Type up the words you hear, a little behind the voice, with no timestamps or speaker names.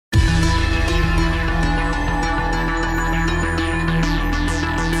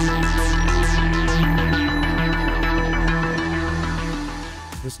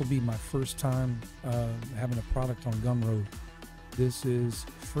be my first time having a product on Gumroad. This is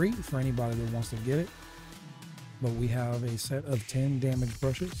free for anybody that wants to get it, but we have a set of 10 damage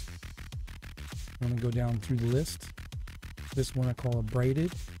brushes. I'm going to go down through the list. This one I call a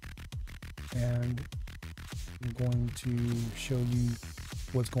braided, and I'm going to show you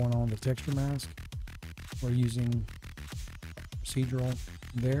what's going on with the texture mask. We're using Procedural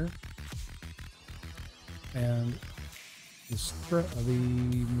there, and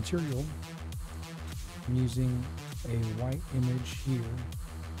the material, I'm using a white image here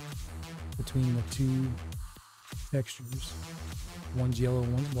between the two textures. One's yellow,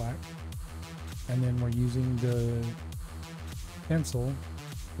 one's black. And then we're using the stencil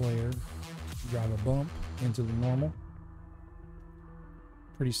layer to drive a bump into the normal.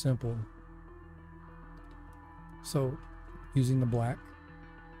 Pretty simple. So using the black,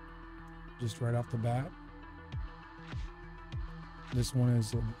 just right off the bat. This one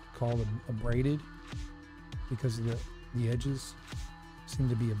is called a braided because of the edges seem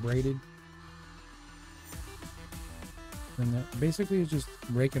to be braided. And that basically is just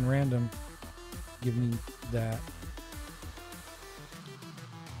breaking random, giving me that.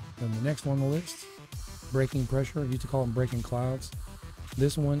 Then the next one on the list, breaking pressure. I used to call them breaking clouds.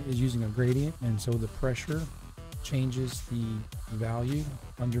 This one is using a gradient, and so the pressure changes the value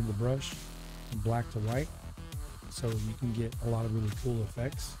under the brush from black to white. So you can get a lot of really cool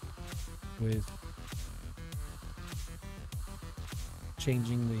effects with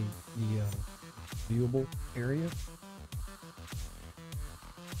changing the viewable area.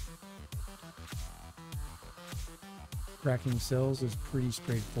 Cracking cells is pretty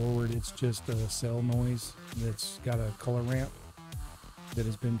straightforward. It's just a cell noise that's got a color ramp that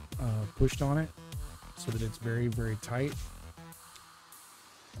has been pushed on it so that it's very, very tight.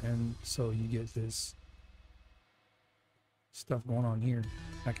 And so you get this stuff going on here.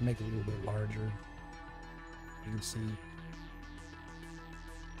 I can make it a little bit larger. You can see.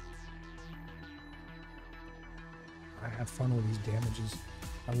 I have fun with these damages.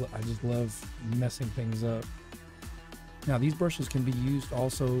 I just love messing things up. Now these brushes can be used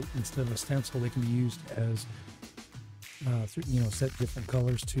also, instead of a stencil, they can be used as, set different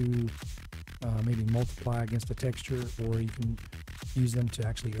colors to maybe multiply against a texture, or you can use them to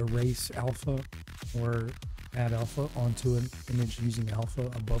actually erase alpha or add alpha onto an image using alpha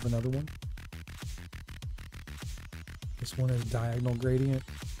above another one. This one is diagonal gradient.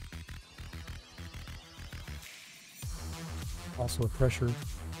 Also a pressure.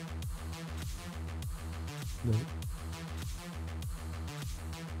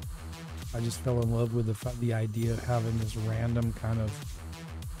 I just fell in love with the idea of having this random kind of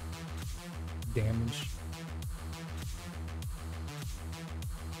damage.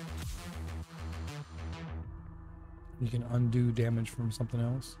 You can undo damage from something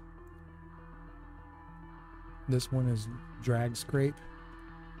else. This one is drag scrape.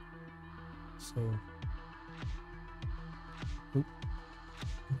 So,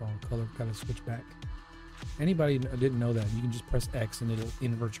 wrong color, gotta switch back. Anybody didn't know that, you can just press X and it'll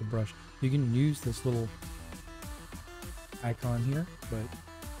invert your brush. You can use this little icon here, but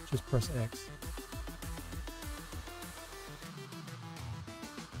just press X.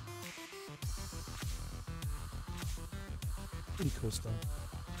 Pretty cool stuff.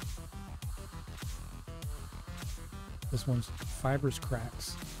 This one's fibrous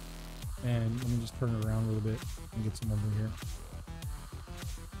cracks. And let me just turn it around a little bit and get some over here.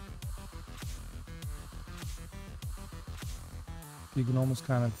 You can almost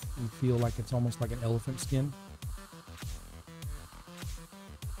kind of feel like it's almost like an elephant skin.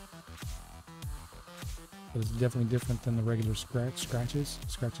 But it's definitely different than the regular scratches.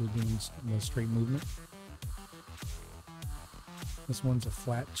 Scratches being a straight movement. This one's a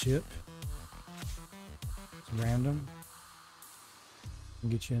flat chip. It's random. Can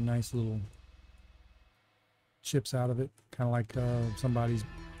get you a nice little chips out of it, kind of like somebody's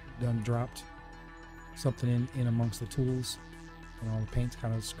done dropped something in amongst the tools, and all the paint's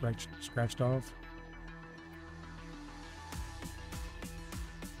kind of scratched off.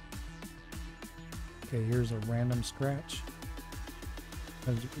 Okay, here's a random scratch.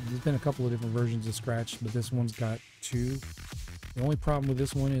 There's been a couple of different versions of scratch, but this one's got two. The only problem with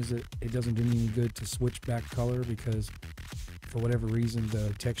this one is that it doesn't do me any good to switch back color, because for whatever reason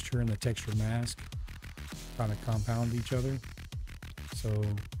the texture and the texture mask kind of compound each other. So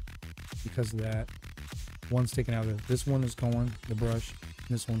because of that, one's taken out of this one is going, the brush,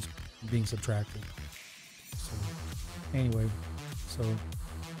 and this one's being subtracted. So anyway, so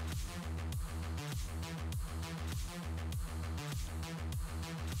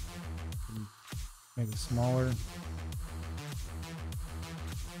make it smaller.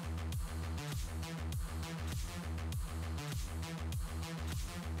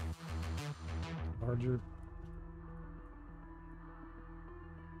 charger.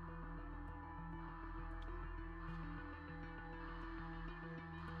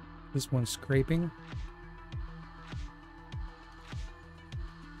 This one's scraping.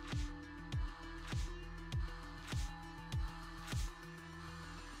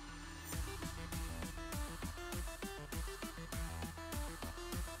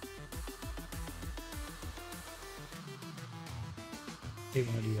 Hate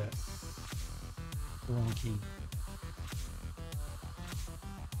when I do that. The wrong key.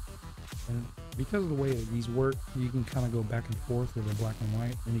 And because of the way that these work, you can kind of go back and forth with the black and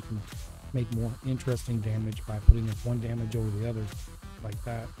white, and you can make more interesting damage by putting up one damage over the other, like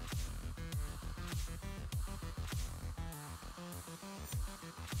that.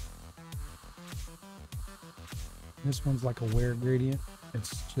 This one's like a wear gradient.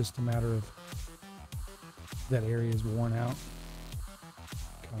 It's just a matter of that area is worn out.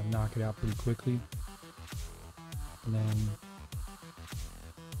 Kind of knock it out pretty quickly. And then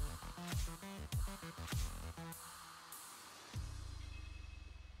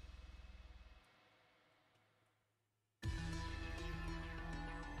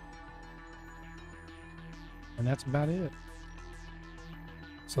that's about it.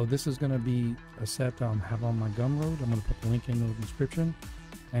 So this is going to be a set I have on my Gumroad. I'm going to put the link in the description,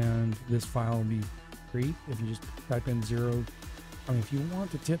 and this file will be free if you just type in zero. I mean, if you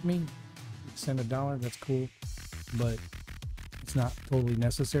want to tip me, send $1, that's cool, but it's not totally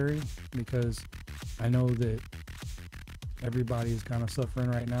necessary, because I know that everybody is kind of suffering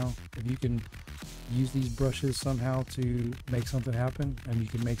right now. If you can use these brushes somehow to make something happen and you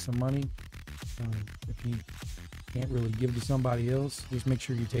can make some money, if you can't really give to somebody else, just make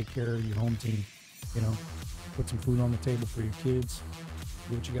sure you take care of your home team. You know, put some food on the table for your kids.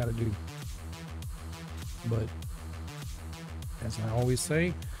 Do what you got to do. But as I always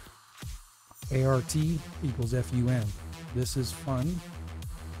say, ART equals FUN. This is fun.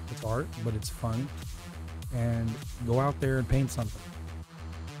 It's art, but it's fun. And go out there and paint something.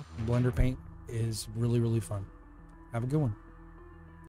 Blender paint is really, really fun. Have a good one.